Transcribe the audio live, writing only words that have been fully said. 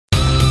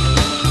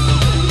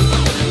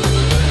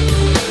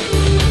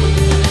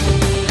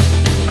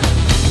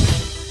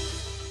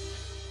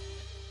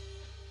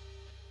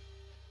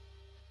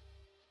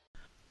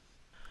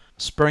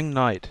Spring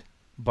Night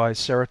by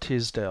Sarah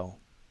Teasdale.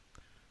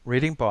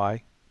 Reading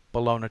by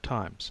Bologna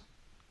Times.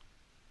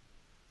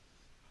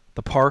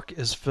 The park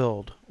is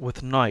filled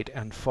with night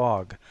and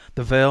fog.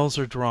 The veils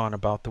are drawn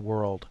about the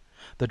world.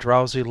 The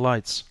drowsy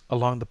lights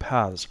along the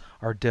paths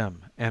are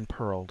dim and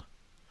pearled.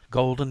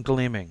 Golden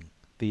gleaming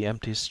the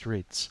empty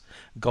streets,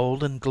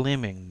 golden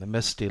gleaming the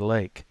misty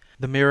lake.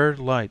 The mirrored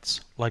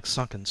lights like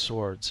sunken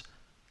swords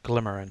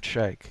glimmer and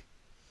shake.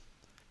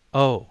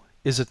 Oh,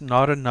 is it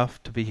not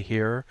enough to be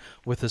here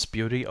with this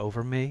beauty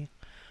over me?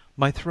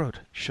 My throat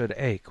should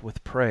ache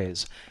with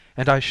praise,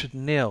 and I should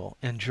kneel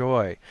in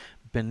joy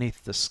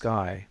beneath the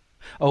sky.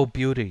 Oh,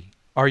 beauty,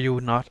 are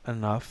you not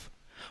enough?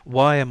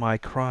 Why am I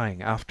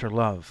crying after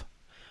love?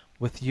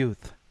 With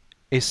youth,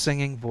 a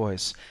singing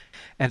voice,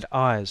 and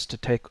eyes to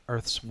take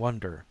earth's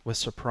wonder with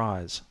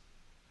surprise.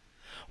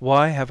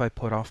 Why have I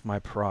put off my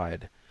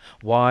pride?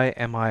 Why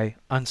am I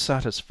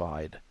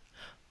unsatisfied?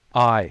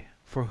 I,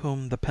 for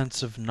whom the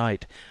pensive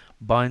night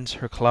binds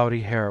her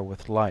cloudy hair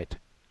with light.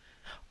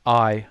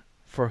 I,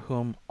 for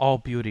whom all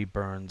beauty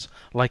burns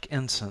like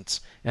incense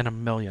in a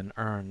million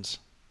urns.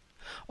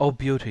 O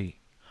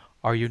beauty,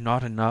 are you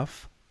not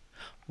enough?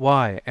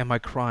 Why am I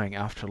crying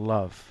after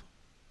love?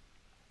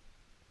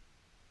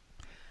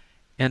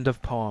 End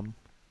of poem.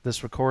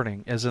 This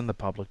recording is in the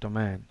public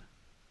domain.